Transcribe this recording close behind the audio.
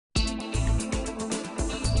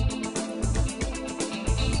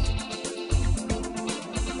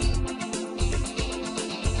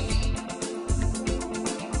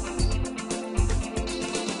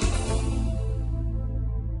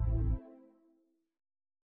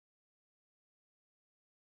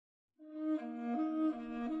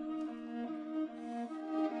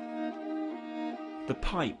the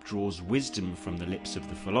pipe draws wisdom from the lips of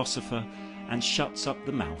the philosopher and shuts up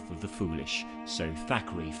the mouth of the foolish, so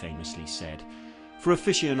Thackeray famously said. For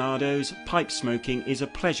aficionados, pipe smoking is a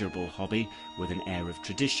pleasurable hobby with an air of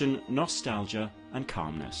tradition, nostalgia and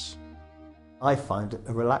calmness. I find it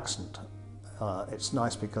relaxant. It's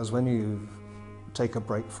nice because when you take a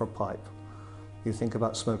break for a pipe, you think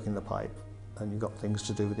about smoking the pipe and you've got things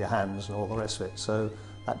to do with your hands and all the rest of it. So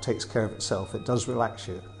that takes care of itself. It does relax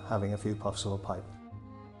you, having a few puffs of a pipe.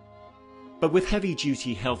 But with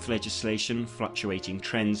heavy-duty health legislation, fluctuating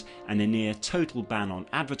trends and a near-total ban on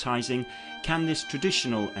advertising, can this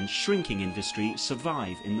traditional and shrinking industry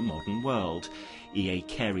survive in the modern world?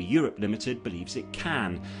 Carey Europe Limited believes it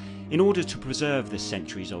can. In order to preserve the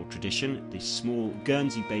centuries-old tradition, this small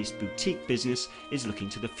Guernsey-based boutique business is looking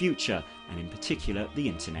to the future, and in particular the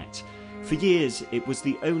internet. For years, it was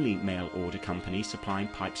the only mail-order company supplying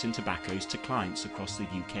pipes and tobaccos to clients across the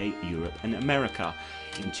UK, Europe and America.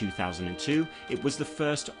 In 2002, it was the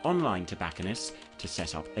first online tobacconist to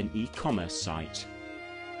set up an e-commerce site.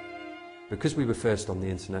 Because we were first on the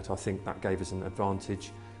internet, I think that gave us an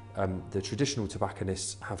advantage. The traditional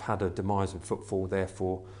tobacconists have had a demise in footfall,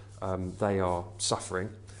 therefore they are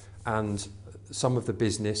suffering. And some of the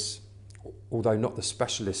business, although not the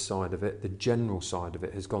specialist side of it, the general side of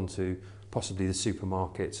it has gone to possibly the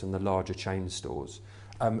supermarkets and the larger chain stores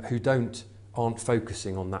who aren't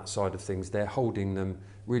focusing on that side of things. They're holding them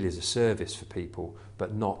really as a service for people,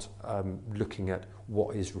 but not looking at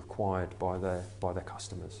what is required by their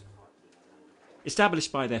customers.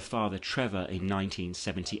 Established by their father Trevor in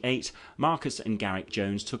 1978, Marcus and Garrick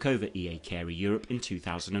Jones took over Carey Europe in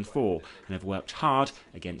 2004 and have worked hard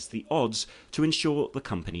against the odds to ensure the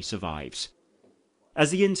company survives. As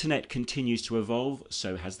the internet continues to evolve,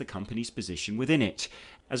 so has the company's position within it.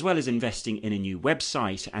 As well as investing in a new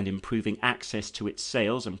website and improving access to its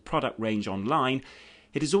sales and product range online,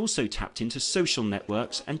 it has also tapped into social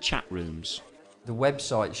networks and chat rooms. The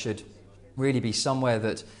website should really be somewhere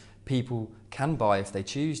that people can buy if they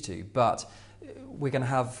choose to, but we're going to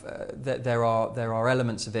have there are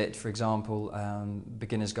elements of it, for example,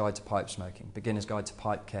 beginner's guide to pipe smoking, beginner's guide to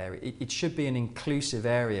pipe care. It should be an inclusive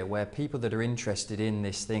area where people that are interested in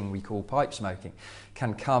this thing we call pipe smoking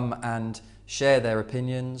can come and share their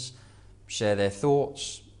opinions, share their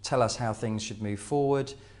thoughts, tell us how things should move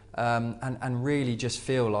forward, and really just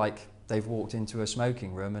feel like they've walked into a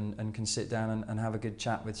smoking room and can sit down and have a good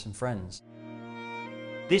chat with some friends.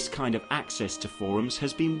 This kind of access to forums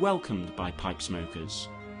has been welcomed by pipe smokers.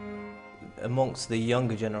 Amongst the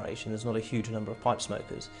younger generation, there's not a huge number of pipe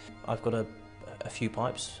smokers. I've got a few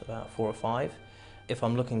pipes, about 4 or 5. If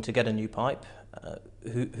I'm looking to get a new pipe,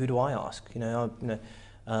 who do I ask? There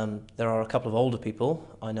are a couple of older people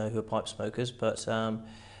I know who are pipe smokers, but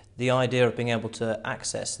the idea of being able to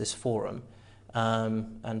access this forum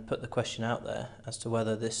and put the question out there as to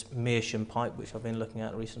whether this Meerschaum pipe, which I've been looking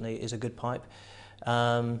at recently, is a good pipe,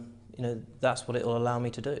 that's what it will allow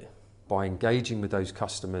me to do. By engaging with those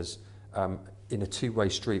customers in a two-way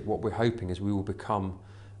street, what we're hoping is we will become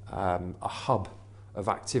a hub of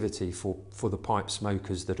activity for the pipe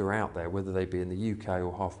smokers that are out there, whether they be in the UK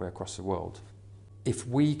or halfway across the world. If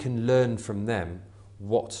we can learn from them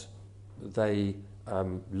what they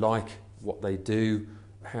like, what they do,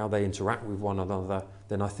 how they interact with one another,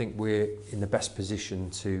 then I think we're in the best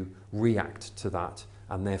position to react to that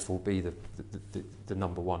and therefore be the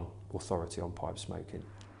number one authority on pipe smoking.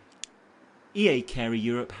 Carey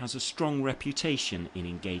Europe has a strong reputation in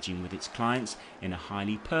engaging with its clients in a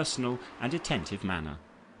highly personal and attentive manner.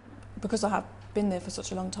 Because I have been there for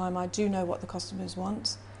such a long time, I do know what the customers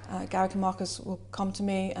want. Garrick and Marcus will come to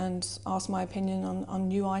me and ask my opinion on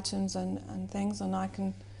new items and things, and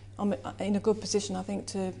I'm in a good position, I think,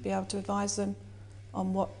 to be able to advise them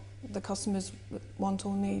on what the customers want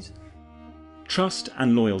or need. Trust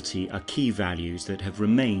and loyalty are key values that have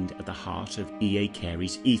remained at the heart of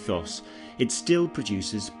Carey's ethos. It still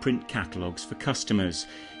produces print catalogues for customers.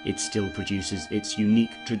 It still produces its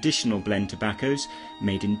unique traditional blend tobaccos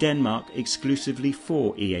made in Denmark exclusively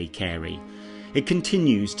for Carey. It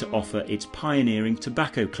continues to offer its pioneering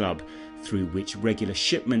tobacco club, through which regular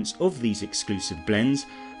shipments of these exclusive blends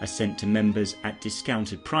are sent to members at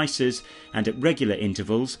discounted prices and at regular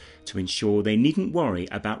intervals to ensure they needn't worry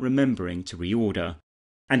about remembering to reorder.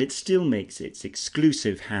 And it still makes its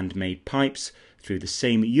exclusive handmade pipes through the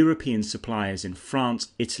same European suppliers in France,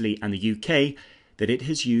 Italy and the UK that it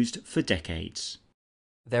has used for decades.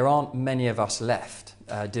 There aren't many of us left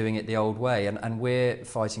doing it the old way, and we're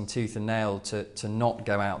fighting tooth and nail to not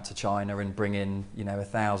go out to China and bring in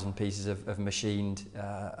 1,000 pieces of machined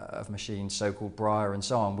so-called briar and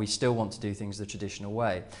so on. We still want to do things the traditional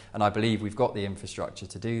way, and I believe we've got the infrastructure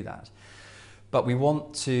to do that. But we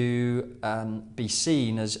want to be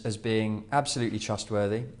seen as being absolutely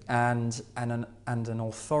trustworthy and an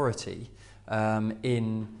authority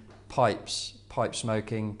in pipes, pipe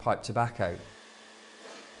smoking, pipe tobacco.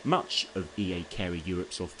 Much of EA Carey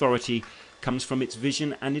Europe's authority comes from its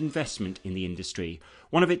vision and investment in the industry.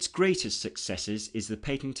 One of its greatest successes is the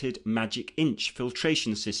patented Magic Inch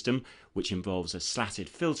filtration system, which involves a slatted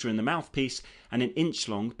filter in the mouthpiece and an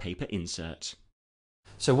inch-long paper insert.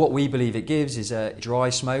 So what we believe it gives is a dry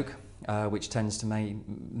smoke, which tends to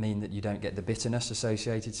mean that you don't get the bitterness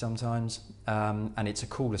associated sometimes, and it's a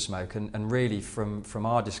cooler smoke, and really from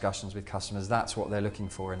our discussions with customers, that's what they're looking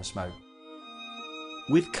for in a smoke.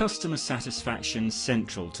 With customer satisfaction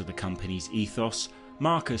central to the company's ethos,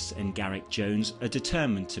 Marcus and Garrick Jones are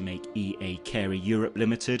determined to make EA Carey Europe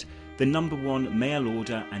Limited the #1 mail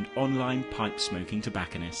order and online pipe smoking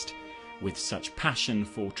tobacconist. With such passion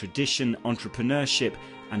for tradition, entrepreneurship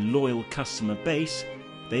and loyal customer base,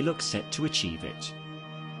 they look set to achieve it.